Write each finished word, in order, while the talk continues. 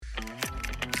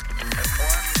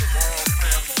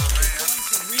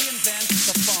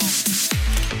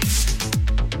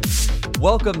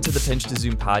Welcome to the Pinch to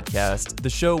Zoom podcast, the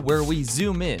show where we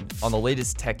zoom in on the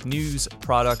latest tech news,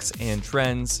 products, and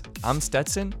trends. I'm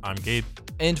Stetson. I'm Gabe.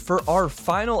 And for our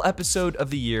final episode of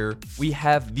the year, we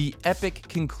have the epic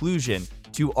conclusion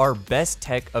to our Best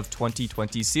Tech of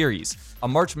 2020 series, a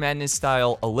March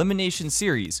Madness-style elimination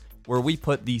series where we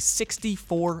put the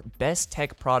 64 best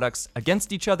tech products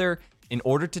against each other in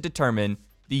order to determine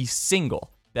the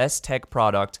single best tech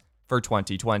product for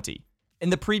 2020. In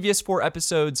the previous 4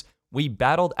 episodes, we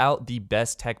battled out the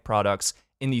best tech products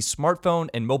in the smartphone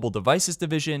and mobile devices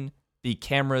division, the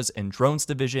cameras and drones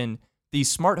division, the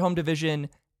smart home division,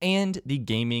 and the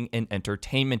gaming and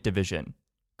entertainment division.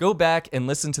 Go back and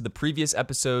listen to the previous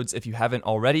episodes if you haven't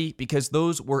already, because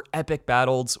those were epic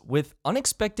battles with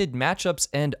unexpected matchups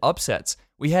and upsets.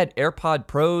 We had AirPod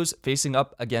Pros facing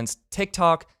up against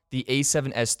TikTok, the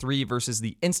A7S III versus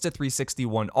the Insta360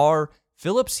 One R,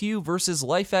 Philips Hue versus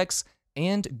LifeX,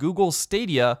 and Google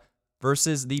Stadia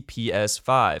versus the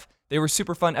PS5. They were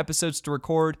super fun episodes to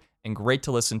record and great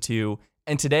to listen to.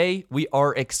 And today we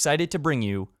are excited to bring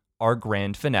you our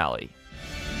grand finale.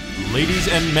 Ladies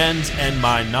and men's and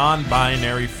my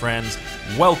non-binary friends,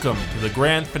 welcome to the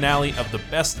grand finale of the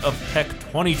Best of Tech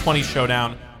 2020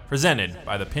 Showdown, presented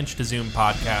by the Pinch to Zoom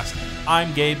podcast.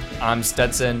 I'm Gabe. I'm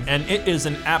Stetson. And it is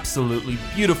an absolutely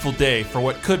beautiful day for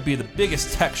what could be the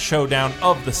biggest tech showdown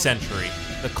of the century.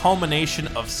 The culmination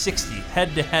of 60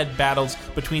 head-to-head battles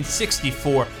between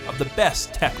 64 of the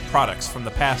best tech products from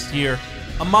the past year.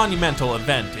 A monumental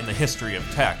event in the history of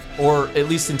tech. Or at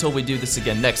least until we do this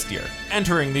again next year.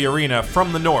 Entering the arena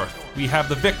from the north, we have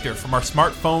the victor from our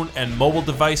smartphone and mobile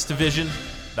device division,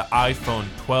 the iPhone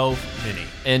 12 mini.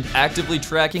 And actively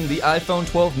tracking the iPhone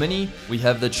 12 mini, we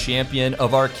have the champion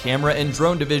of our camera and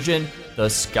drone division, the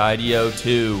Skydio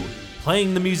 2.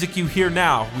 Playing the music you hear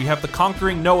now, we have the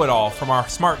conquering know-it-all from our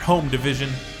smart home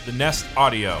division, the Nest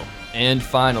Audio. And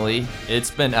finally, it's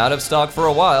been out of stock for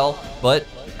a while, but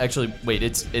actually, wait,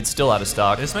 it's still out of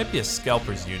stock. This might be a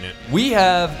scalper's unit. We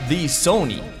have the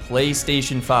Sony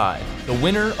PlayStation 5, the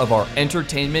winner of our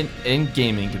entertainment and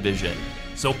gaming division.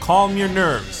 So calm your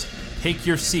nerves, take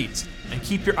your seats, and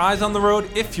keep your eyes on the road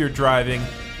if you're driving.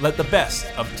 Let the Best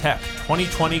of Tech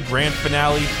 2020 grand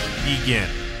finale begin.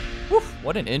 Woo,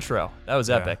 what an intro. That was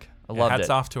epic. I loved it. Hats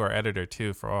off to our editor,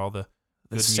 too, for all the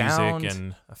good sound, music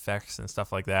and effects and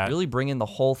stuff like that. Really bringing the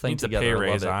whole thing Needs together. a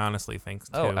pay raise, I honestly think,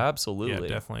 too. Oh, absolutely.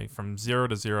 Yeah, definitely. From $0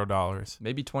 to $0.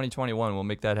 Maybe 2021 will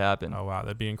make that happen. Oh, wow.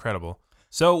 That'd be incredible.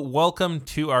 So, welcome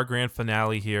to our grand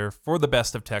finale here for the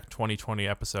Best of Tech 2020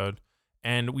 episode.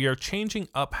 And we are changing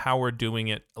up how we're doing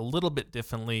it a little bit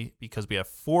differently because we have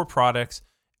 4 products.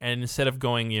 And instead of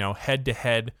going,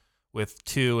 head-to-head with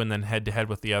 2 and then head-to-head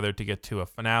with the other to get to a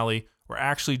finale, we're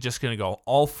actually just going to go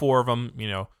all 4 of them,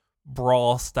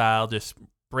 brawl style, just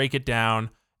break it down.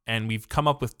 And we've come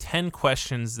up with 10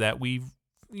 questions that we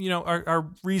are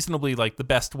reasonably like the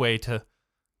best way to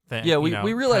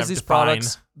we realize these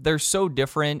products, they're so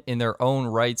different in their own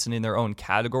rights and in their own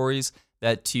categories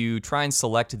that to try and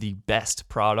select the best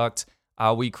product,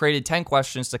 we created 10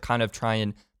 questions to kind of try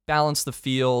and balance the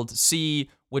field, see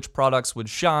which products would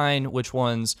shine, which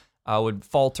ones would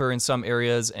falter in some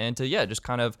areas, and to just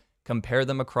kind of compare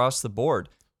them across the board.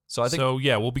 So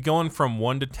we'll be going from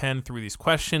 1 to 10 through these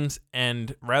questions,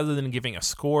 and rather than giving a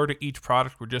score to each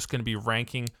product, we're just going to be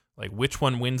ranking like which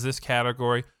one wins this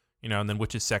category, and then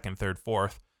which is second, third,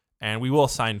 fourth. And we will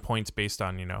assign points based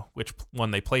on, which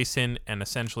one they place in, and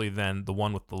essentially then the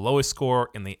one with the lowest score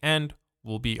in the end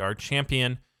will be our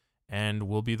champion, and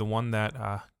will be the one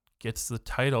that gets the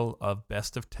title of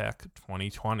Best of Tech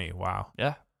 2020. Wow.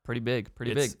 Yeah. Pretty big.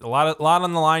 It's a lot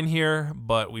on the line here,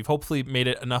 but we've hopefully made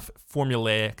it enough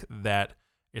formulaic that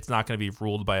it's not going to be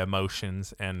ruled by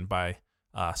emotions and by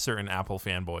certain Apple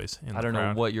fanboys. I don't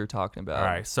know what you're talking about. All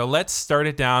right, so let's start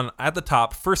it down at the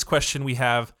top. First question we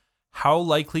have, how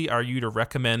likely are you to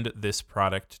recommend this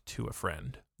product to a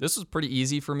friend? This was pretty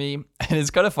easy for me, and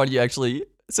it's kind of funny you actually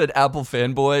said Apple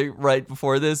fanboy right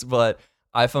before this, but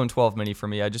iPhone 12 mini for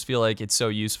me. I just feel like it's so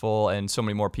useful and so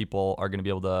many more people are going to be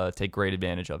able to take great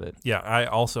advantage of it. Yeah, I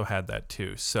also had that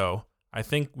too. So I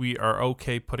think we are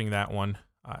okay putting that one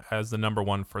as the number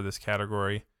 1 for this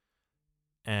category.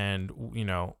 And,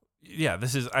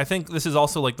 I think this is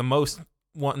also like the most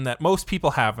one that most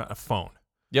people have a phone.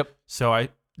 Yep. So I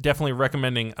definitely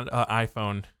recommending an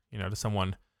iPhone, to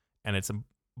someone, and it's a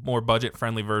more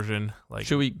budget-friendly version. Like,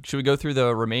 should we go through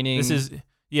the remaining?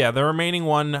 The remaining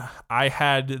one, I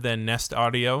had the Nest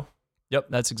Audio. Yep,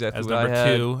 that's exactly what I had. As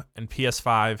number 2, and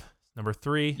PS5 number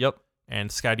 3. Yep. And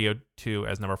Skydio 2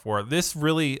 as number 4. This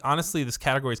really, honestly, this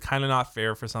category is kind of not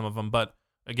fair for some of them, but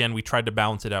again, we tried to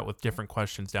balance it out with different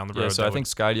questions down the road. Yeah, so I think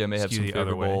Skydio may have some skew the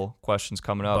other way. favorable questions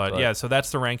coming up. But yeah, so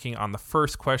that's the ranking on the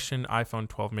first question. iPhone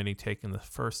 12 mini taking the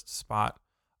first spot.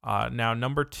 Now,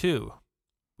 number 2,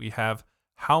 we have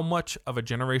how much of a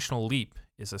generational leap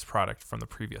is this product from the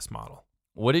previous model?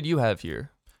 What did you have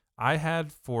here? I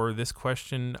had for this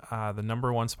question, the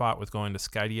number 1 spot was going to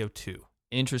Skydio 2.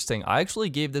 Interesting. I actually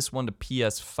gave this one to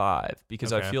PS5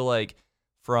 because I feel like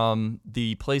from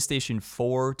the PlayStation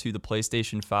 4 to the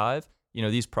PlayStation 5,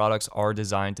 these products are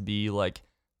designed to be like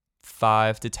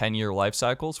 5 to 10 year life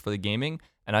cycles for the gaming.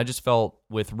 And I just felt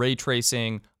with ray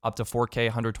tracing up to 4K,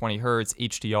 120 hertz,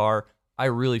 HDR, I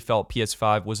really felt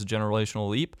PS5 was a generational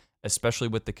leap, especially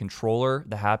with the controller,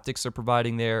 the haptics they're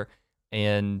providing there,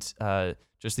 and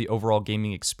just the overall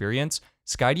gaming experience.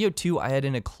 Skydio 2, I had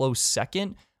in a close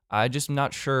second. I just am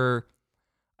not sure.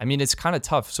 I mean, it's kind of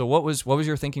tough. So what was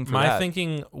your thinking for that? My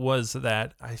thinking was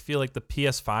that I feel like the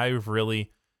PS5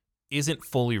 really isn't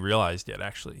fully realized yet,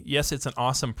 actually. Yes, it's an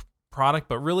awesome product,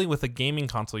 but really with a gaming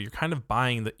console, you're kind of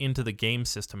buying into the game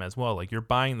system as well. Like you're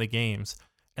buying the games,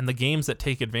 and the games that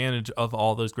take advantage of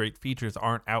all those great features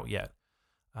aren't out yet.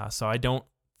 So I don't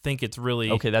think it's really...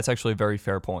 Okay, that's actually a very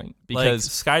fair point. Because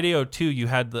Skydio 2, you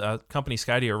had the company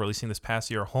Skydio releasing this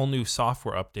past year a whole new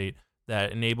software update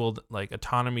that enabled like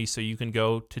autonomy, so you can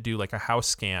go to do like a house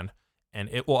scan and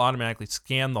it will automatically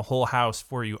scan the whole house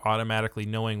for you, automatically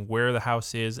knowing where the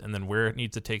house is and then where it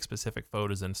needs to take specific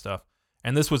photos and stuff.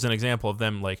 And this was an example of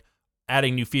them like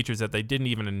adding new features that they didn't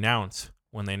even announce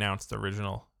when they announced the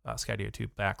original Skydio 2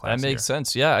 back last year. That makes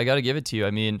sense. Yeah, I got to give it to you.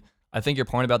 I mean, I think your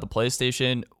point about the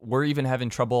PlayStation, we're even having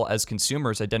trouble as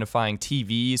consumers identifying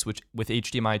TVs with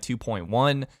HDMI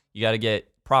 2.1. You got to get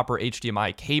proper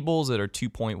HDMI cables that are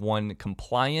 2.1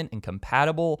 compliant and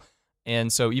compatible.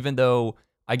 And so even though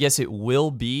I guess it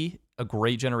will be a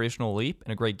great generational leap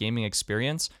and a great gaming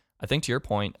experience, I think to your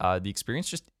point, the experience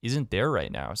just isn't there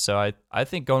right now. So I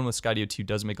think going with Skydio 2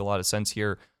 does make a lot of sense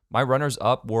here. My runners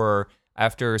up were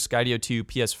after Skydio 2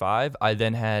 PS5, I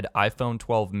then had iPhone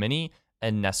 12 mini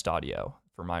and Nest Audio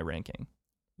for my ranking.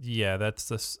 Yeah, that's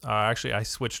this. Actually, I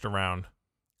switched around.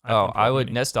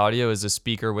 Nest Audio is a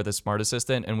speaker with a smart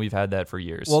assistant, and we've had that for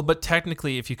years. Well, but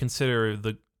technically, if you consider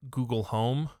the Google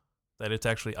Home, that it's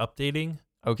actually updating.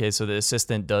 Okay, so the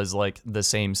assistant does like the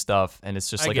same stuff, and it's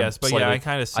just I guess, but yeah, I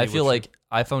kind of see. I feel like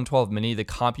iPhone 12 mini, the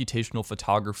computational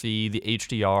photography, the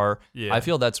HDR, I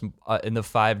feel that's in the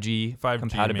 5G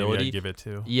compatibility. Maybe I'd give it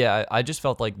to. Yeah, I just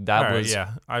felt like that was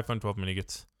iPhone 12 mini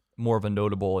gets more of a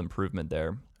notable improvement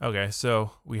there. Okay,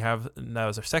 so that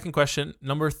was our second question.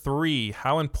 Number 3,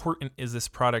 how important is this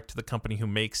product to the company who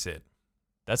makes it?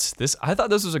 I thought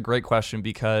this was a great question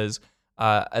because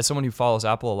as someone who follows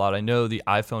Apple a lot, I know the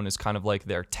iPhone is kind of like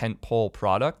their tentpole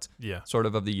product, sort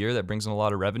of the year that brings in a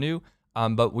lot of revenue.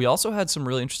 But we also had some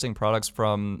really interesting products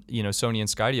from Sony and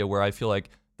Skydio where I feel like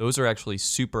those are actually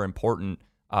super important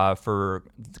for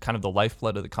kind of the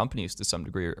lifeblood of the companies to some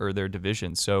degree or their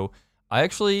division. So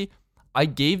I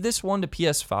gave this one to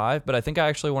PS5, but I think I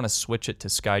actually want to switch it to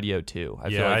Skydio 2.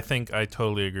 I think I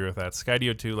totally agree with that.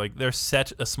 Skydio 2, like they're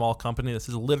such a small company. This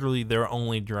is literally their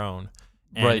only drone.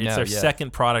 And it's their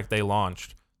second product they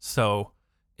launched. So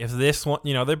if this one,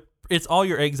 it's all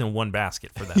your eggs in one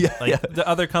basket for them. The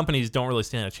other companies don't really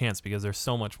stand a chance because they're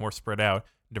so much more spread out,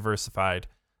 diversified.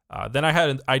 Then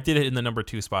I did it in the number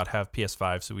 2 spot, have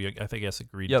PS5. So I think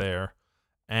agreed there.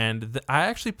 And I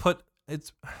actually put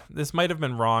this might have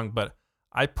been wrong, but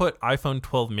I put iPhone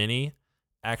 12 mini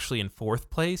actually in 4th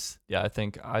place. Yeah, I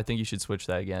think you should switch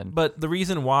that again. But the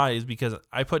reason why is because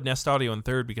I put Nest Audio in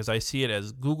 3rd because I see it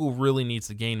as Google really needs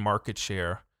to gain market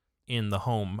share in the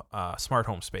home smart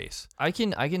home space. I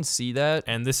can see that,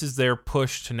 and this is their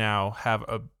push to now have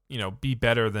be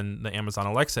better than the Amazon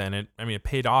Alexa, and it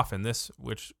paid off in this,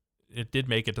 which it did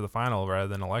make it to the final rather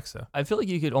than Alexa. I feel like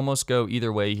you could almost go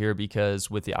either way here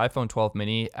because with the iPhone 12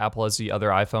 mini, Apple has the other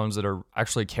iPhones that are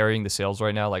actually carrying the sales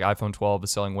right now. Like iPhone 12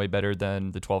 is selling way better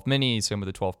than the 12 mini, same with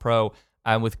the 12 Pro.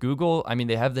 And with Google,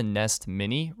 they have the Nest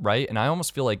Mini, right? And I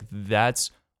almost feel like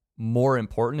that's more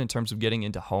important in terms of getting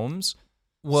into homes.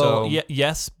 Well,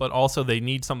 yes, but also they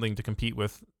need something to compete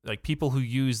with. Like people who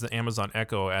use the Amazon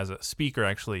Echo as a speaker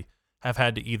actually have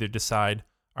had to either decide,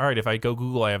 all right, if I go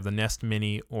Google, I have the Nest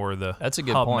Mini or the That's a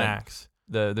good Hub point. Max.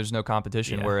 There's no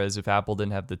competition, whereas if Apple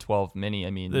didn't have the 12 mini,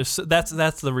 that's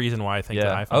the reason why I think the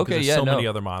iPhone. Okay, there's many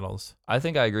other models. I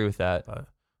think I agree with that. But,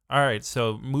 all right,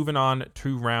 so moving on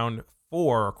to round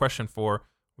 4, or question 4,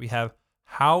 we have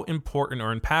how important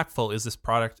or impactful is this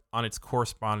product on its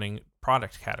corresponding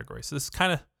product category? So this is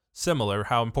kind of similar,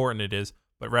 how important it is,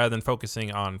 but rather than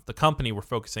focusing on the company, we're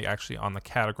focusing actually on the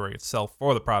category itself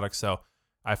for the product. So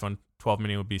iPhone 12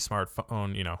 mini would be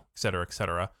smartphone, et cetera, et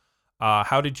cetera.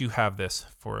 How did you have this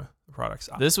for the products?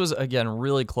 This was, again,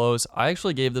 really close. I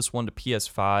actually gave this one to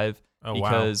PS5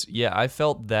 because, I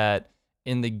felt that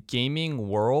in the gaming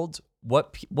world,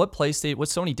 what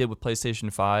Sony did with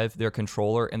PlayStation 5, their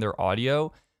controller and their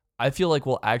audio, I feel like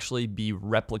will actually be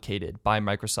replicated by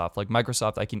Microsoft. Like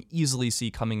Microsoft, I can easily see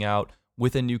coming out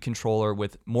with a new controller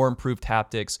with more improved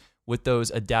haptics, with those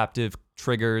adaptive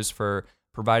triggers for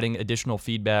providing additional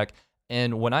feedback.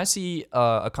 And when I see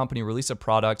a company release a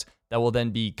product that will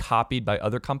then be copied by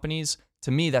other companies,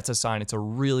 to me, that's a sign it's a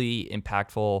really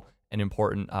impactful and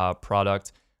important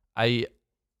product. I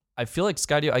feel like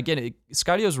Skydio, again,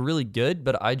 Skydio is really good,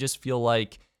 but I just feel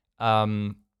like,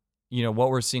 what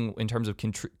we're seeing in terms of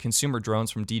consumer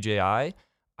drones from DJI,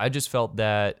 I just felt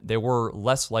that they were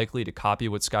less likely to copy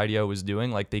what Skydio was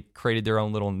doing. Like they created their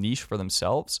own little niche for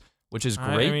themselves, which is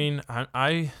great. I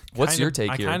mean, what's your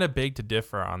take here? I kind of beg to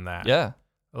differ on that. Yeah.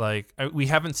 Like we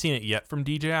haven't seen it yet from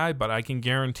DJI, but I can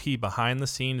guarantee behind the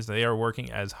scenes they are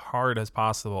working as hard as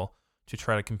possible to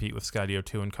try to compete with Skydio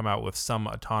 2 and come out with some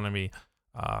autonomy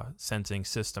sensing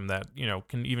system that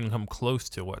can even come close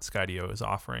to what Skydio is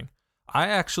offering. I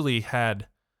actually had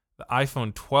the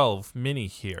iPhone 12 mini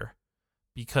here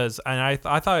because, and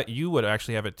I thought you would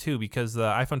actually have it too, because the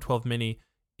iPhone 12 mini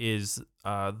is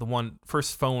the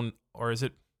first phone, or is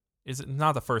it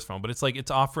not the first phone, but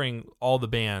it's offering all the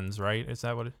bands, right? Is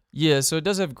that what it? Yeah, so it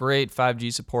does have great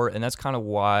 5G support, and that's kind of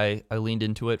why I leaned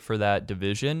into it for that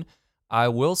division. I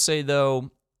will say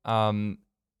though,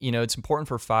 it's important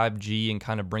for 5G and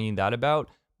kind of bringing that about,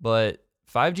 but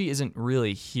 5G isn't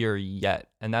really here yet,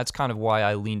 and that's kind of why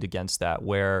I leaned against that,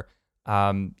 where,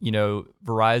 Verizon's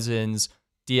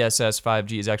DSS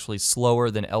 5G is actually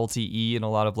slower than LTE in a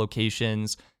lot of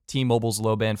locations. T-Mobile's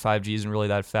low-band 5G isn't really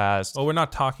that fast. Well, we're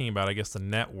not talking about, I guess, the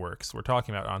networks. We're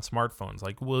talking about on smartphones.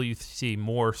 Like, will you see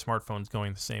more smartphones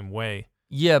going the same way?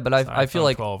 Yeah, but I feel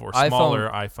like 12 or smaller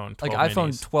iPhone 12 like minis.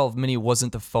 iPhone 12 mini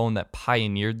wasn't the phone that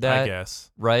pioneered that, I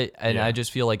guess. right? And Yeah. I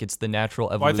just feel like it's the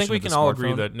natural evolution. Well, I think we of the can all smartphone.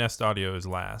 agree that Nest Audio is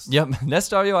last. Yep,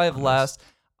 Nest Audio I have last.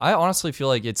 I honestly feel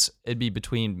like it'd be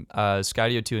between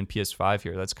Skydio 2 and PS5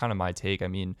 here. That's kind of my take. I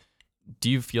mean, do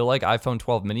you feel like iPhone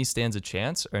 12 mini stands a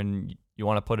chance, and you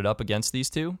want to put it up against these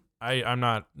two? I'm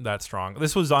not that strong.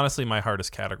 This was honestly my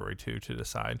hardest category too to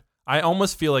decide. I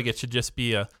almost feel like it should just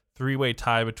be a three-way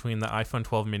tie between the iPhone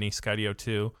 12 mini, Skydio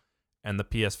 2, and the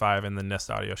PS5, and the Nest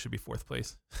Audio should be fourth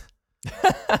place.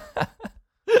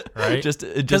 Right? Just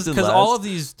because all of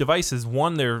these devices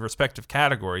won their respective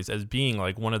categories as being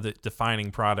like one of the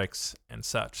defining products and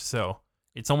such. So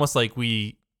it's almost like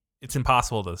it's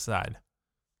impossible to decide.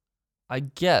 I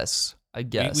guess.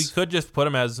 We could just put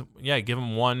them as, give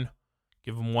them 1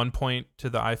 point to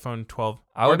the iPhone 12.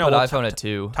 I would put iPhone at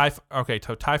 2.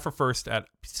 Tie for first at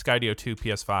Skydio 2,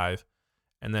 PS5,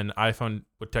 and then iPhone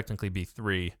would technically be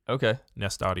 3. Okay.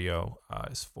 Nest Audio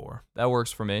is 4. That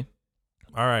works for me.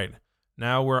 All right.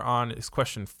 Now we're on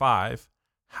question 5.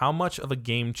 How much of a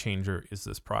game changer is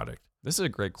this product? This is a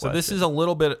great question. So this is a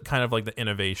little bit kind of like the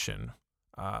innovation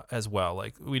as well.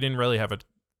 Like we didn't really have a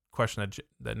question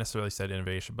that necessarily said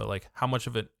innovation, but like how much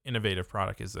of an innovative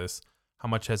product is this? How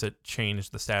much has it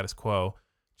changed the status quo,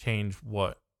 changed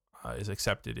what is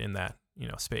accepted in that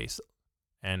space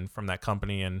and from that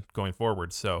company and going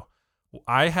forward? So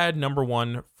I had number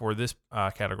 1 for this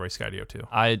category, Skydio 2.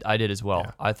 I did as well.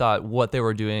 Yeah. I thought what they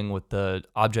were doing with the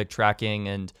object tracking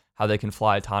and how they can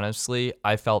fly autonomously,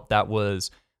 I felt that was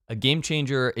a game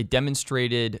changer. It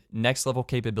demonstrated next level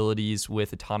capabilities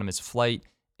with autonomous flight,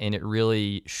 and it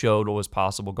really showed what was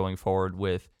possible going forward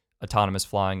with autonomous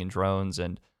flying and drones,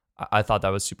 and I thought that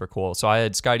was super cool. So I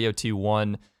had Skydio 2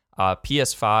 1,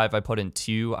 PS5 I put in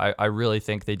 2. I really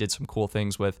think they did some cool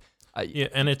things with.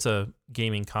 And it's a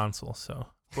gaming console, so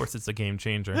of course it's a game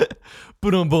changer.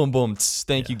 Boom, boom, boom.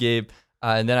 Thank you, Gabe.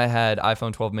 And then I had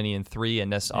iPhone 12 mini in 3 and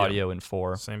Nest Audio in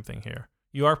 4. Same thing here.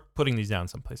 You are putting these down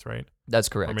someplace, right? That's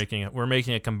correct. We're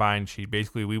making a combined sheet.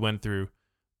 Basically, we went through,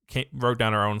 wrote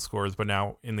down our own scores, but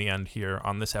now in the end here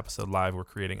on this episode live, we're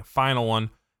creating a final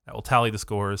one that will tally the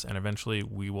scores, and eventually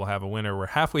we will have a winner. We're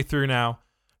halfway through now.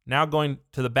 Now going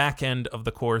to the back end of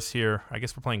the course here. I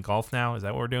guess we're playing golf now. Is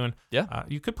that what we're doing? Yeah.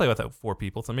 You could play without 4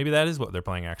 people, so maybe that is what they're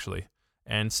playing actually.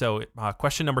 And so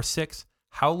question number 6,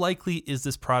 how likely is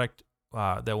this product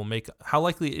how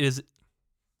likely is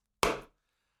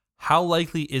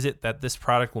it that this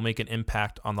product will make an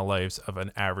impact on the lives of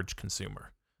an average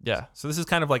consumer? Yeah. So this is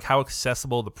kind of like how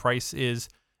accessible the price is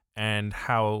and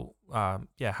how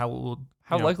it will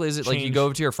How likely is it, like, you change. go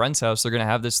over to your friend's house, they're going to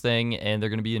have this thing, and they're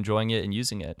going to be enjoying it and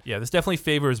using it? Yeah, this definitely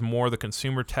favors more the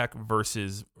consumer tech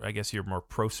versus, I guess, your more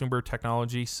prosumer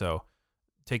technology. So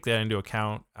take that into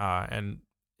account. And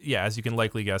yeah, as you can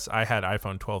likely guess, I had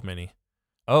iPhone 12 mini.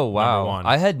 Oh, wow. Number one.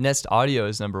 I had Nest Audio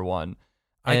as number one.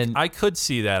 And I could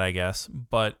see that, I guess,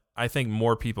 but I think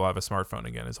more people have a smartphone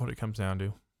again is what it comes down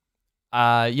to.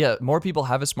 yeah, more people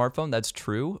have a smartphone. That's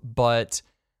true. But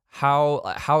how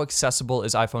accessible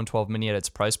is iPhone 12 mini at its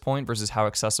price point versus how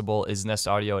accessible is Nest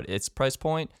Audio at its price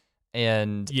point?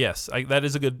 And yes, that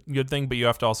is a good thing, but you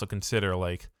have to also consider,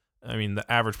 like, I mean,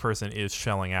 the average person is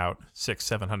shelling out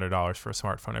 $600-$700 for a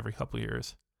smartphone every couple of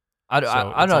years.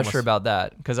 I'm not sure about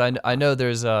that, because I know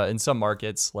there's in some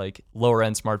markets, like, lower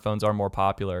end smartphones are more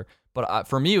popular. But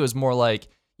for me, it was more like,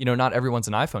 not everyone's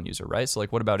an iPhone user, right? So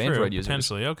like, what about Android users?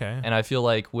 Potentially, okay. And I feel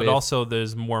like but also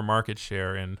there's more market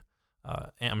share in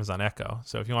Amazon Echo.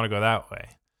 So if you want to go that way,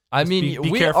 I mean,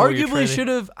 we arguably should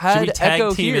have had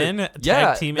Echo here.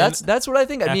 That's what I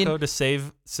think. I mean, Echo to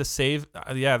save.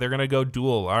 Yeah, they're gonna go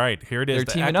dual. All right, here it is. They're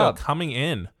the teaming Echo up. coming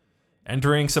in,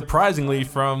 entering surprisingly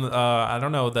from I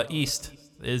don't know, the east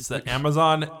is the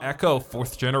Amazon Echo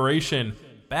 4th generation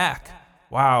back.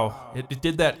 Wow, it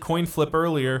did that coin flip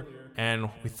earlier, and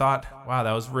we thought, wow,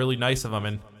 that was really nice of them.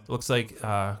 And it looks like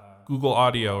Google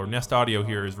Audio or Nest Audio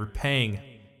here is repaying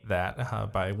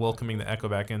that by welcoming the Echo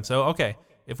back in. So okay.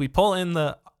 If we pull in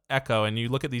the Echo and you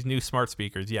look at these new smart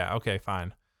speakers, yeah, okay,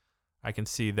 fine. I can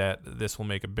see that this will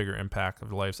make a bigger impact of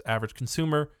the life's average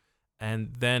consumer.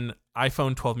 And then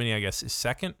iPhone 12 mini, I guess, is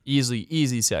second.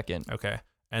 Easy second. Okay.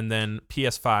 And then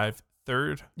PS5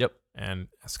 third. Yep. And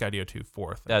Skydio 2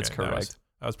 fourth. That's okay, correct.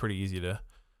 That was pretty easy to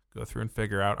go through and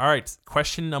figure out. All right,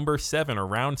 question number 7 or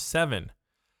round 7.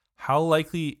 How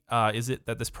likely is it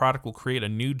that this product will create a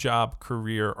new job,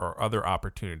 career, or other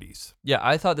opportunities? Yeah,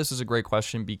 I thought this was a great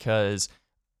question because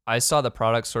I saw the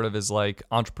product sort of as like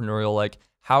entrepreneurial, like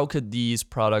how could these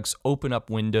products open up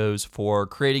windows for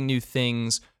creating new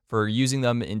things, for using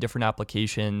them in different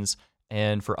applications,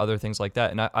 and for other things like that.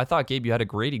 And I thought, Gabe, you had a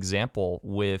great example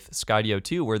with Skydio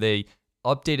 2 where they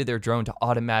updated their drone to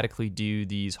automatically do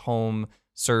these home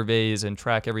surveys and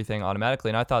track everything automatically.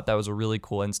 And I thought that was a really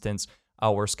cool instance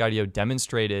where Skydio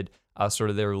demonstrated sort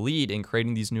of their lead in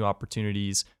creating these new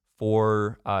opportunities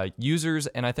for users,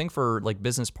 and I think for like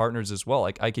business partners as well.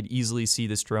 Like I could easily see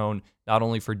this drone not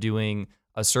only for doing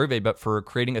a survey, but for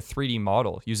creating a 3D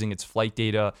model using its flight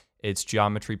data, its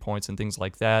geometry points, and things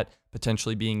like that,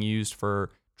 potentially being used for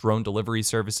drone delivery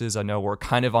services. I know we're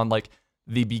kind of on like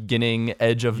the beginning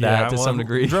edge of that to some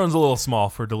degree. Drone's a little small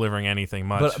for delivering anything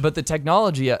much. But the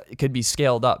technology could be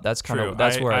scaled up. That's kind of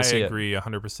where I see it. I agree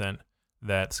 100%.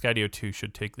 That Skydio 2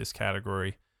 should take this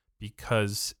category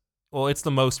because, well, it's the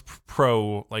most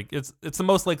it's the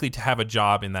most likely to have a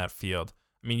job in that field.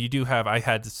 I mean, I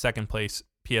had second place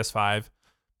PS5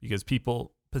 because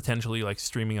people potentially like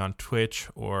streaming on Twitch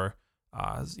or,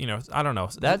 I don't know.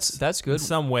 That's good. In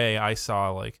some way I saw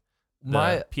like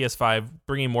the PS5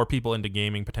 bringing more people into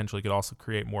gaming potentially could also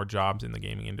create more jobs in the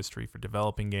gaming industry for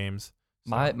developing games.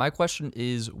 So. My question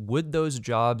is, would those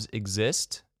jobs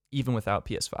exist even without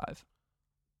PS5?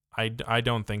 I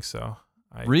don't think so.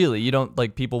 Really? You don't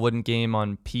like people wouldn't game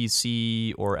on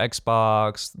PC or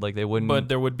Xbox? Like they wouldn't. But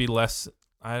there would be less.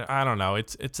 I don't know.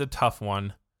 It's a tough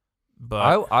one.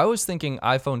 But I was thinking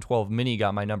iPhone 12 mini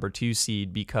got my number 2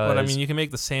 seed because. But I mean, you can make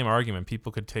the same argument.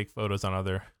 People could take photos on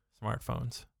other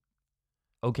smartphones.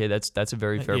 Okay, that's a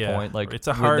very fair point. Like it's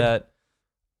a hard.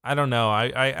 I don't know.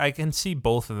 I can see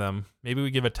both of them. Maybe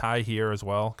we give a tie here as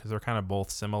well because they're kind of both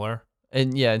similar.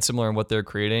 And similar in what they're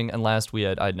creating. And last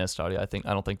I had Nest Audio. I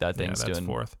don't think that thing's that's doing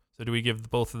fourth. So do we give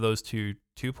both of those 2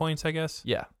 points? I guess.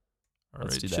 Yeah. Or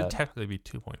let's it do should that. technically be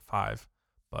 2.5,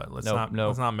 but let's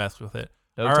not mess with it.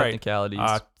 No All technicalities.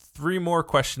 Right. 3 more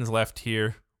questions left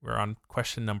here. We're on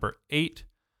question number 8.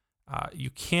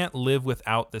 You can't live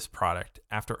without this product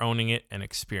after owning it and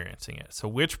experiencing it. So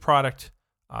which product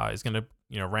is going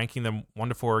to, ranking them 1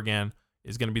 to 4 again,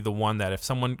 is going to be the one that if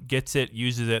someone gets it,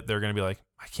 uses it, they're going to be like,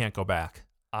 I can't go back.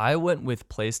 I went with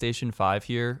PlayStation 5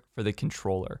 here for the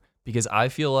controller because I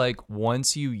feel like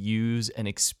once you use and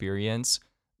experience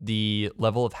the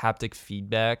level of haptic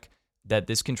feedback that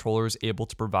this controller is able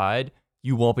to provide,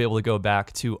 you won't be able to go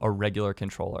back to a regular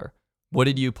controller. What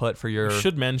did you put for your... You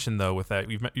should mention, though, with that,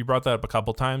 you brought that up a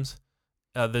couple times.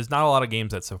 There's not a lot of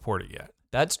games that support it yet.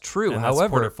 That's true. And however,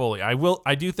 support it fully.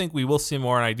 I do think we will see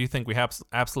more, and I do think we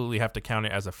absolutely have to count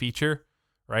it as a feature,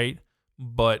 right?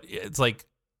 But it's like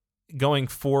going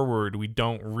forward, we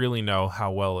don't really know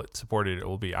how well it supported it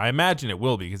will be. I imagine it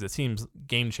will be because it seems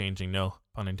game changing. No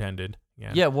pun intended.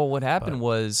 again. Yeah, well, what happened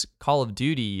was Call of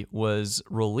Duty was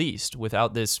released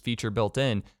without this feature built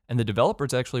in, and the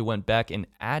developers actually went back and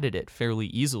added it fairly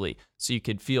easily. So you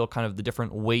could feel kind of the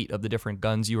different weight of the different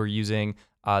guns you were using,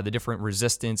 the different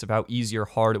resistance of how easy or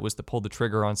hard it was to pull the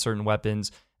trigger on certain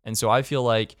weapons. And so I feel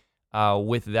like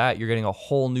with that, you're getting a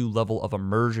whole new level of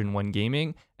immersion when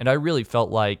gaming. And I really felt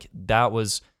like that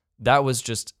was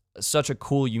just such a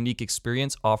cool, unique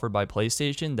experience offered by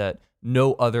PlayStation that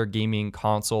no other gaming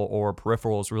console or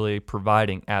peripheral is really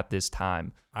providing at this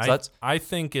time. So I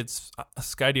think it's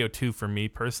Skydio 2 for me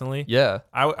personally. Yeah.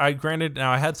 I granted,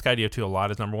 now I had Skydio 2 a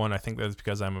lot as number one. I think that's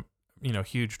because I'm a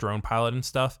huge drone pilot and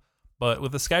stuff. But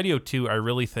with the Skydio 2, I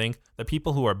really think the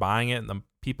people who are buying it and the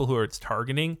people who it's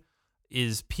targeting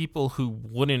is people who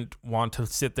wouldn't want to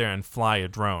sit there and fly a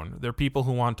drone. They're people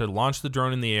who want to launch the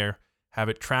drone in the air, have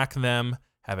it track them,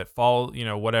 have it fall,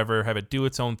 whatever, have it do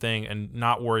its own thing and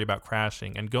not worry about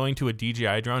crashing. And going to a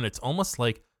DJI drone, it's almost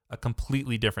like a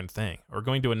completely different thing. Or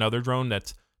going to another drone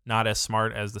that's not as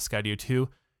smart as the Skydio 2,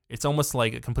 it's almost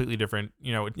like a completely different,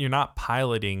 you're not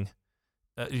piloting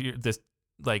this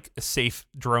like a safe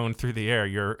drone through the air.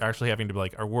 You're actually having to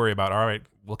like worry about, all right,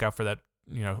 look out for that,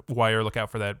 wire, look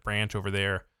out for that branch over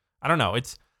there. I don't know.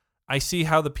 I see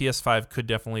how the PS5 could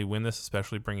definitely win this,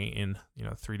 especially bringing in,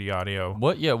 3D audio.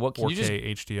 What can 4K you just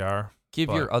HDR. give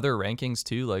your other rankings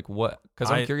too? Like what?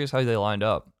 Because I'm curious how they lined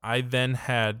up. I then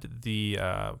had the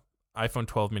iPhone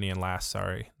 12 mini and last,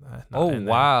 sorry.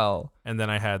 Wow. And then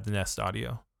I had the Nest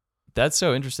Audio. That's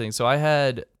so interesting. So I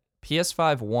had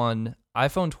PS5 1,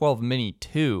 iPhone 12 mini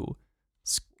 2,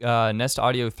 Nest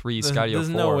Audio 3, Skydio 4. There's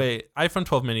no way. iPhone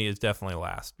 12 mini is definitely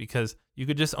last because you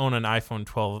could just own an iPhone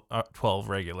 12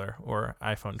 regular or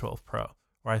iPhone 12 Pro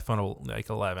or iPhone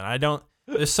 11.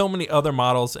 There's so many other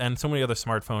models and so many other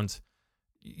smartphones.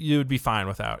 You would be fine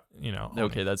without,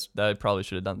 Okay, I probably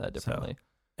should have done that differently.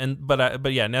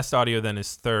 But yeah, Nest Audio then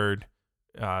is third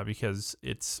because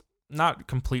it's not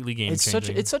completely game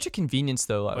changing. It's such a convience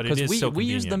though, because we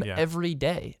use them every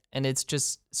day, and it's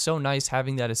just so nice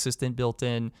having that assistant built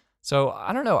in. So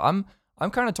I don't know.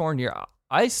 I'm kind of torn here.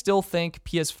 I still think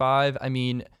PS5. I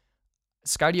mean,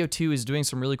 Skydio 2 is doing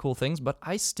some really cool things, but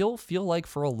I still feel like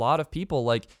for a lot of people,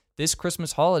 like this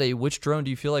Christmas holiday, which drone do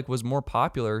you feel like was more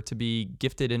popular to be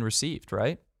gifted and received?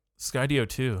 Right? Skydio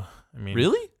 2. I mean,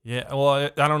 really? Yeah. Well,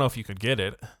 I don't know if you could get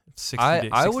it. 60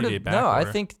 I would have back no. order.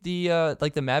 I think the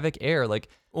the Mavic Air,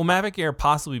 Mavic Air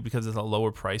possibly because it's a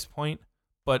lower price point,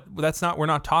 but we're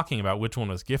not talking about which one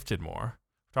was gifted more.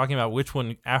 We're talking about which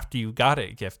one after you got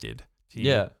it gifted to you.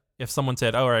 Yeah. If someone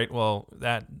said, "All right, well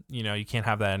that you can't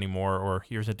have that anymore," or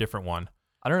here's a different one.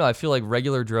 I don't know. I feel like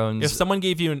regular drones. If someone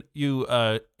gave you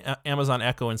Amazon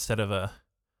Echo instead of a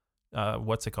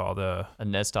what's it called? A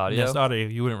Nest Audio. Nest Audio,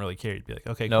 you wouldn't really care. You'd be like,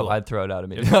 okay, no, cool. I'd throw it out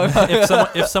immediately.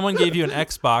 if someone gave you an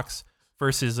Xbox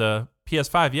versus a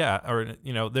PS5, yeah, or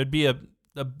there'd be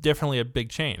definitely a big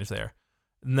change there.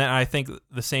 And then I think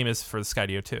the same is for the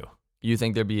Skydio 2. You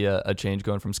think there'd be a change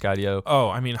going from Skydio? Oh,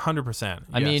 I mean, 100%.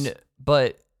 I mean,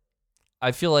 but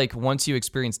I feel like once you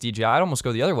experience DJI, I'd almost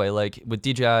go the other way. Like with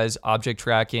DJI's object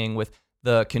tracking, with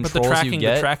the controls you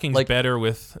get, the tracking's better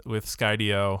with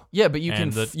Skydio. Yeah, but you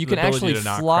can actually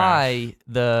fly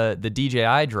the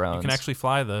DJI drones. You can actually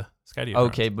fly the Skydio.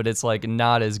 Okay, but it's like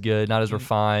not as good, not as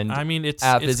refined. I mean, it's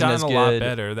gotten a lot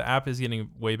better. The app is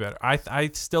getting way better. I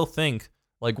still think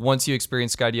like once you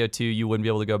experience Skydio 2, you wouldn't be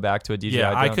able to go back to a DJI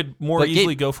drone. I could more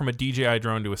easily go from a DJI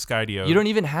drone to a Skydio. You don't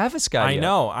even have a Skydio. I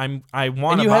know. I want to buy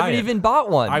it. And you haven't even bought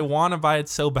one. I want to buy it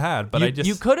so bad, but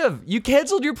you could have. You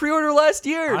canceled your pre-order last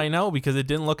year. I know because it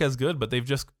didn't look as good, but they've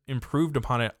just improved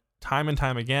upon it time and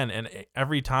time again. And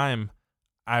every time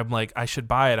I'm like, I should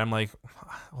buy it. I'm like,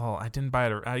 well, I didn't buy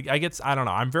it. I don't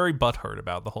know. I'm very butthurt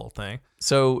about the whole thing.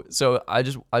 So I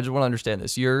just want to understand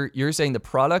this. You're saying the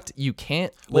product you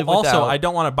can't live without. Also, I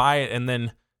don't want to buy it, and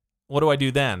then what do I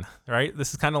do then? Right?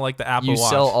 This is kind of like the Apple Watch. You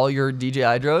sell all your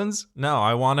DJI drones? No,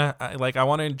 I want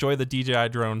to enjoy the DJI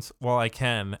drones while I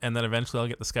can, and then eventually I'll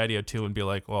get the Skydio 2 and be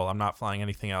like, well, I'm not flying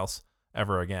anything else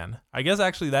ever again. I guess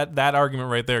actually that argument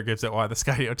right there gives it why the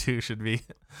Skydio 2 should be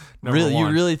number really one.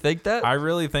 You really think that? I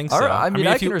really think so. All right, I mean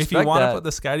if you want to put the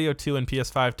Skydio 2 and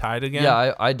PS5 tied again,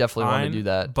 yeah, I definitely want to do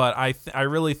that. But I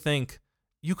really think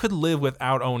you could live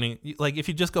without owning, like if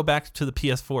you just go back to the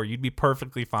PS4, you'd be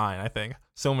perfectly fine. I think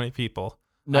so many people.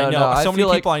 So many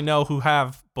people I know who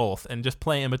have both and just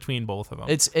play in between both of them.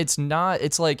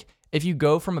 It's like if you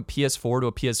go from a PS4 to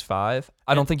a PS5,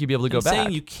 I don't think you'd be able to go back.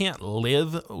 Saying you can't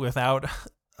live without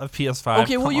a PS5.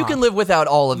 Okay, well you can live without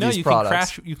all of these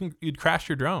products. You'd crash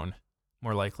your drone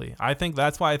more likely. I think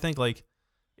that's why I think like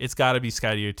it's got to be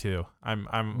Skydio 2.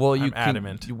 I'm Well, I'm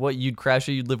adamant. You'd crash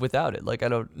it, you'd live without it. Like, I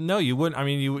don't. No, you wouldn't. I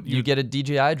mean, You get a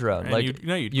DJI drone. and Like, you'd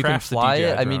you can crash the fly DJI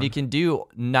it. I mean, drone. you can do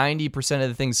 90% of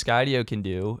the things Skydio can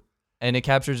do, and it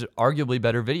captures arguably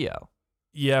better video.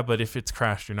 Yeah, but if it's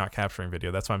crashed, you're not capturing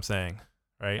video. That's what I'm saying,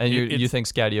 right? And you think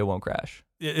Skydio won't crash?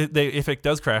 If it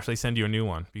does crash, they send you a new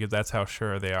one because that's how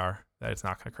sure they are that it's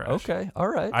not going to crash. Okay, all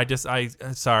right.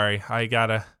 Sorry, I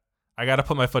gotta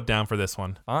put my foot down for this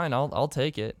one. Fine, I'll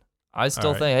take it. I still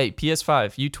All right. think, hey,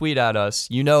 PS5, you tweet at us.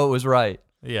 You know it was right.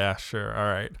 Yeah, sure. All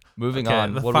right. Moving Okay,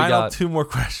 on. the What do we final got? 2 more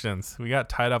questions. We got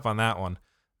tied up on that one.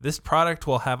 This product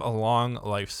will have a long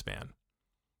lifespan.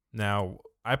 Now,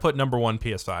 I put number 1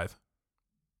 PS5.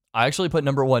 I actually put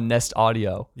number 1 Nest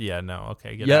Audio. Yeah, no.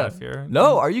 Okay, get Yeah. out of here.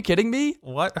 No, are you kidding me?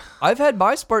 What? I've had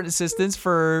my smart assistants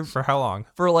for For how long?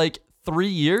 like 3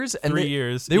 years, and 3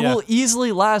 years. They Yeah. will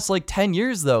easily last like 10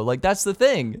 years though. Like, that's the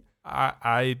thing.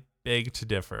 I beg to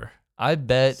differ. I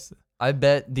bet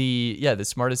the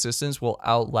smart assistants will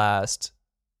outlast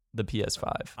the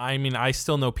PS5. I mean, I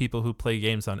still know people who play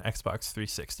games on Xbox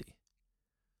 360.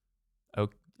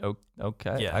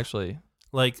 Okay. Yeah. Actually,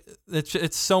 Like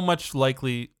it's so much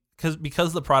likely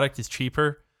because the product is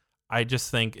cheaper. I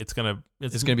just think it's gonna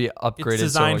be upgraded. It's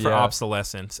designed so, for yeah.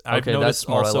 obsolescence. I've Okay, that's noticed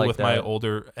smart. I also like with my that.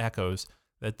 older Echoes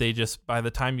that they just by the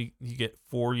time you get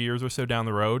 4 years or so down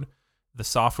the road, the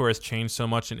software has changed so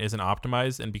much and isn't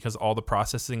optimized, and because all the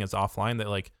processing is offline, that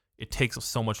like it takes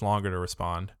so much longer to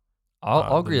respond. I'll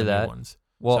than agree the with new that. ones.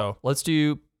 Well, So- let's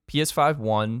do PS5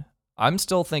 1. I'm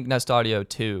still think Nest Audio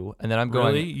 2, and then I'm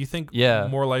going. Really, you think Yeah.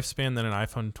 more lifespan than an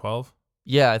iPhone 12?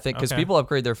 Yeah, I think because Okay. people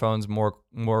upgrade their phones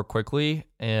more quickly,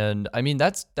 and I mean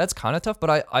that's kind of tough. But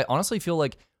I honestly feel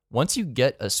like once you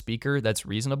get a speaker that's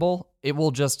reasonable, it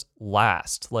will just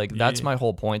last. Like, that's Yeah. my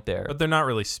whole point there. But they're not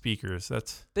really speakers.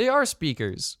 That's They are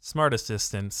speakers. smart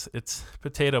assistants. It's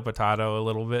potato a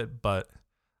little bit, but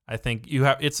I think you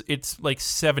have it's like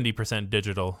 70%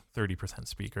 digital, 30%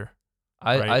 speaker.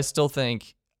 Right. I still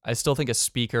think a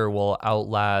speaker will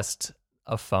outlast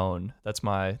a phone. That's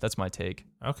my take.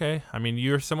 Okay. I mean,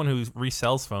 you're someone who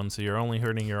resells phones, so you're only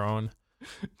hurting your own.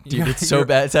 Dude, it's so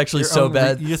bad. It's actually your so own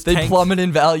bad. you just They tanked- plummet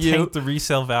in value. Tank the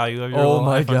resale value of your Oh little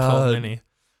my iPhone 12 God. mini.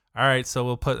 All right, so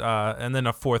we'll put and then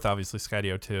a fourth, obviously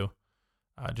Skydio 2,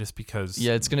 just because.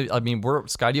 Yeah, it's gonna. I mean, we're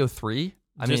Skydio 3.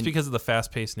 Because of the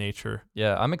fast-paced nature.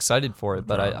 Yeah, I'm excited for it,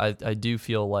 but Yeah. I do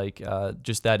feel like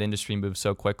just that industry moves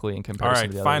so quickly in All comparison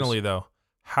right, to the finally others. though,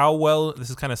 how well? This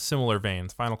is kind of similar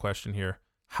veins. Final question here: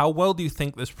 how well do you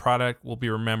think this product will be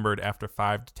remembered after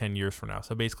 5 to 10 years from now?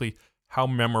 So basically, how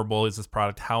memorable is this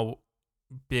product? How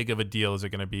big of a deal is it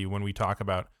going to be when we talk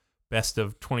about best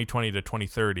of 2020 to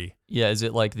 2030? Yeah, is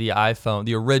it like the iPhone,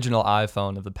 the original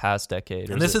iPhone of the past decade?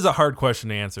 Or And this is a hard question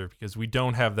to answer because we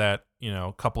don't have that,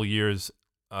 couple years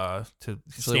to Actually,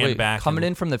 stand wait, back. coming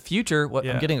and- in from the future. What?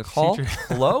 Yeah, I'm getting a call. future-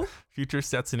 Hello? Future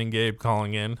Stetson and Gabe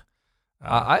calling in.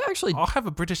 I actually. I'll have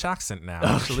a British accent now.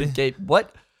 Actually, Gabe,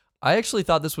 what? I actually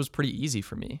thought this was pretty easy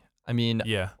for me. I mean,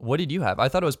 yeah. what did you have? I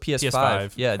thought it was PS5.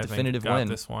 PS5. Yeah, I think, definitive got win.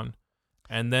 this one,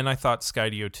 and then I thought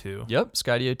Skydio 2. Yep,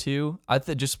 Skydio 2. I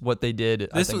think just what they did.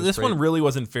 I This think was this great. one really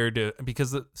wasn't fair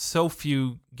because so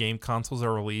few game consoles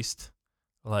are released,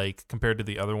 like compared to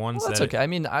the other ones. Well, that's okay. I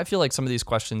mean, I feel like some of these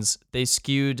questions they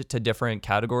skewed to different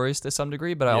categories to some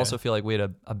degree, but I Yeah. also feel like we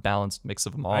had a balanced mix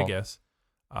of them all. I guess.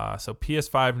 So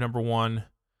PS5 number 1,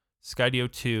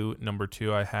 Skydio 2 number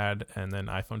 2 I had, and then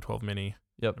iPhone 12 mini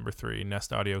Yep. number 3,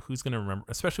 Nest Audio. Who's gonna remember,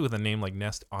 especially with a name like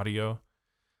Nest Audio?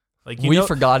 Like We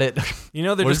forgot it. they're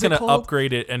What just is it gonna called?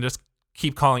 upgrade it and just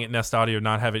keep calling it Nest Audio,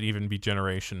 not have it even be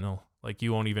generational. Like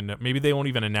you won't even know. Maybe they won't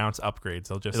even announce upgrades.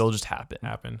 They'll just It'll just happen.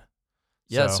 happen.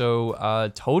 Yeah.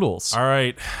 So totals. All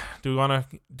right. Do we want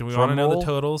to Drum know roll. the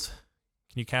totals?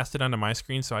 Can you cast it onto my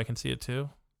screen so I can see it too?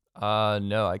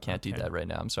 No, I can't do Okay. that right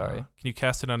now. I'm sorry. Can you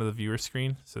cast it onto the viewer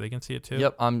screen so they can see it too?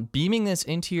 Yep, I'm beaming this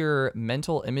into your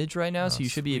mental image right now, Oh, so you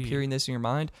should be sweet. appearing this in your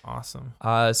mind. Awesome.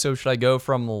 So should I go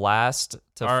from last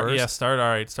to All right, first? yeah, start. All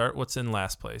right, start. What's in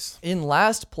last place? In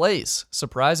last place,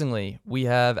 surprisingly, we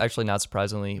have actually not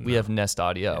surprisingly, we have Nest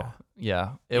Audio.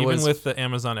 Yeah, it Even was with the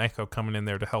Amazon Echo coming in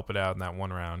there to help it out in that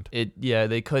one round. it. Yeah,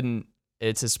 they couldn't.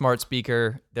 It's a smart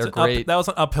speaker. They're It's an great. that was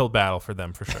an uphill battle for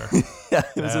them for sure. Yeah,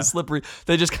 it was Yeah. a slippery.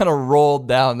 They just kind of rolled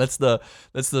down. That's the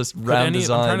round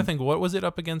design. I'm trying to think, what was it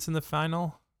up against in the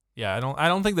final? Yeah, I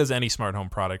don't think there's any smart home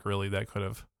product really that could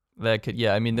have. That could.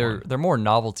 Yeah, I mean they're more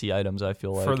novelty items. I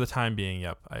feel like. For the time being,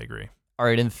 yep, I agree. All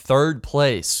right, in third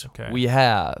place, Okay. we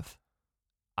have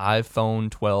iPhone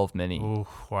 12 mini. Ooh,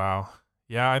 wow.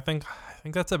 Yeah, I think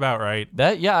that's about right.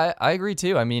 That I agree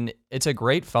too. I mean, it's a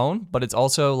great phone, but it's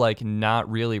also like not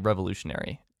really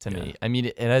revolutionary. to me. I mean,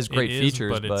 it has great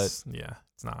features, but it's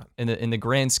not. In the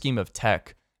grand scheme of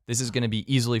tech, this is going to be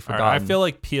easily forgotten. Right, I feel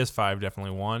like PS5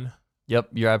 definitely won. Yep,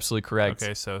 you're absolutely correct.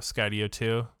 Okay, so Skydio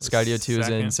 2. Skydio 2 is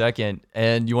in second.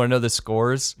 And you want to know the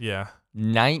scores? Yeah.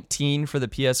 19 for the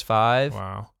PS5.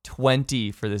 Wow.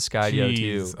 20 for the Skydio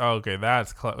 2. Oh, okay,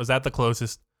 that's close. Was that the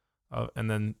closest? And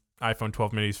then iPhone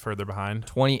 12 mini's further behind.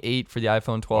 28 for the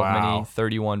iPhone 12 mini,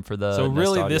 31 for the So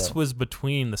really, Nest Audio. this was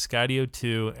between the Skydio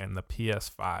 2 and the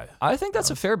PS5. I think that's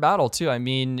a fair battle, too. I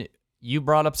mean, you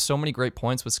brought up so many great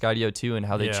points with Skydio 2 and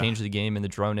how they changed the game in the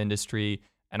drone industry.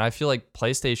 And I feel like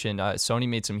PlayStation, Sony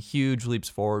made some huge leaps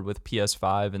forward with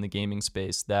PS5 in the gaming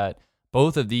space that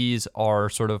both of these are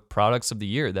sort of products of the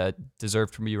year that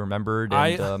deserve to be remembered.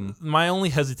 And, my only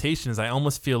hesitation is I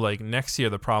almost feel like next year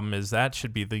the problem is that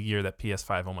should be the year that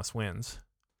PS5 almost wins.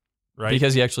 Right?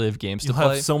 Because you actually have games to play.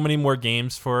 You'll have so many more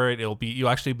games for it. You'll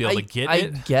actually be able to get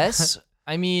it. I guess.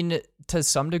 I mean, to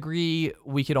some degree,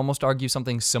 we could almost argue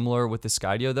something similar with the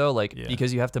Skydio, though.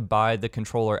 Because you have to buy the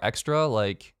controller extra,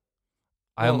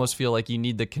 I almost feel like you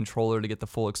need the controller to get the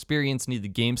full experience, need the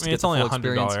games to get the full experience.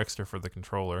 It's only $100 extra for the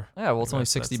controller. Yeah, well, it's only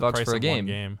 $60 for a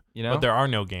game. You know? But there are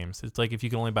no games. It's like if you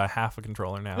can only buy half a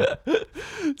controller now.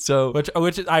 So,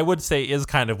 which I would say is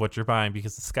kind of what you're buying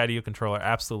because the Skydio controller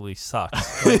absolutely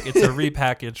sucks. It's a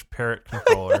repackaged Parrot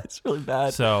controller. It's really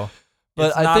bad. So,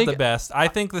 it's not the best. I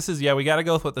think this is, we got to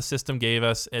go with what the system gave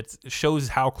us. It shows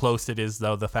how close it is,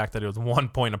 though, the fact that it was 1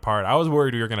 point apart. I was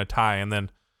worried we were going to tie, and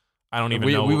then I don't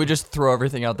even know. We would just throw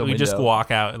everything out the window. We just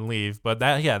walk out and leave. But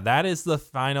that is the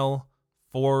final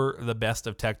for the best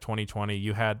of tech 2020.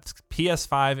 You had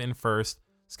PS5 in first,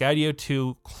 Skydio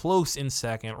 2 close in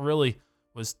second. Really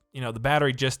was, the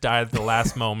battery just died at the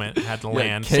last moment. Had to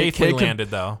land. Safely landed,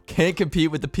 though. Can't compete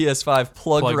with the PS5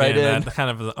 plugged right in. That's kind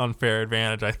of an unfair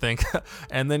advantage, I think.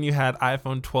 And then you had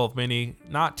iPhone 12 mini,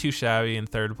 not too shabby, in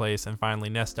third place. And finally,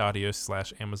 Nest Audio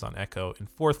 / Amazon Echo in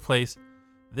fourth place.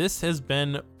 This has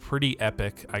been pretty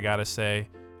epic, I gotta say.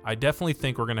 I definitely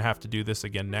think we're gonna have to do this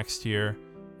again next year,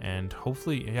 and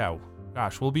hopefully,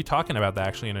 we'll be talking about that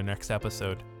actually in the next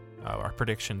episode. Our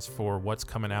predictions for what's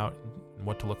coming out and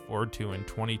what to look forward to in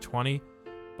 2020.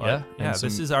 But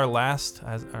this is our last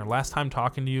time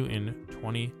talking to you in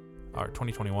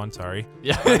 2021. Sorry.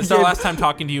 Yeah, this is our last time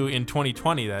talking to you in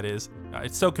 2020. That is.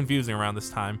 It's so confusing around this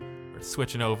time.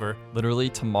 Switching over literally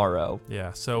tomorrow.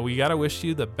 So we gotta wish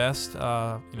you the best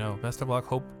best of luck.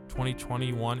 Hope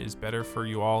 2021 is better for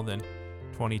you all than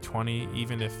 2020,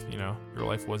 even if your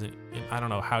life wasn't I don't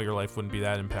know how your life wouldn't be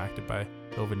that impacted by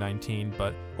COVID-19,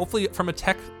 but hopefully from a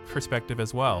tech perspective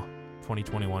as well,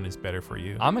 2021 is better for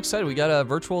you. I'm excited. We got a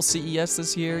virtual CES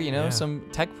this year. Some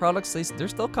tech products, they're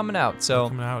still coming out. So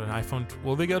coming out, an iPhone,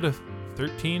 will they go to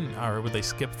 13 or would they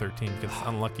skip 13 because it's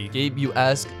unlucky? Gabe, you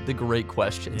ask the great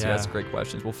questions. You ask great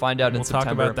questions. We'll find out in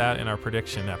September. We'll talk about that in our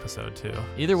prediction episode too.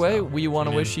 Either way, we want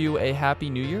to wish you a happy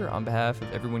new year on behalf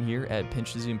of everyone here at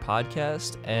Pinch to Zoom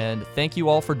Podcast. And thank you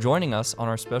all for joining us on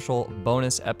our special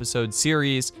bonus episode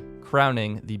series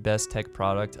crowning the best tech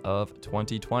product of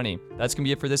 2020. That's going to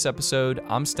be it for this episode.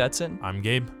 I'm Stetson. I'm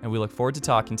Gabe. And we look forward to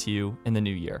talking to you in the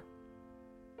new year.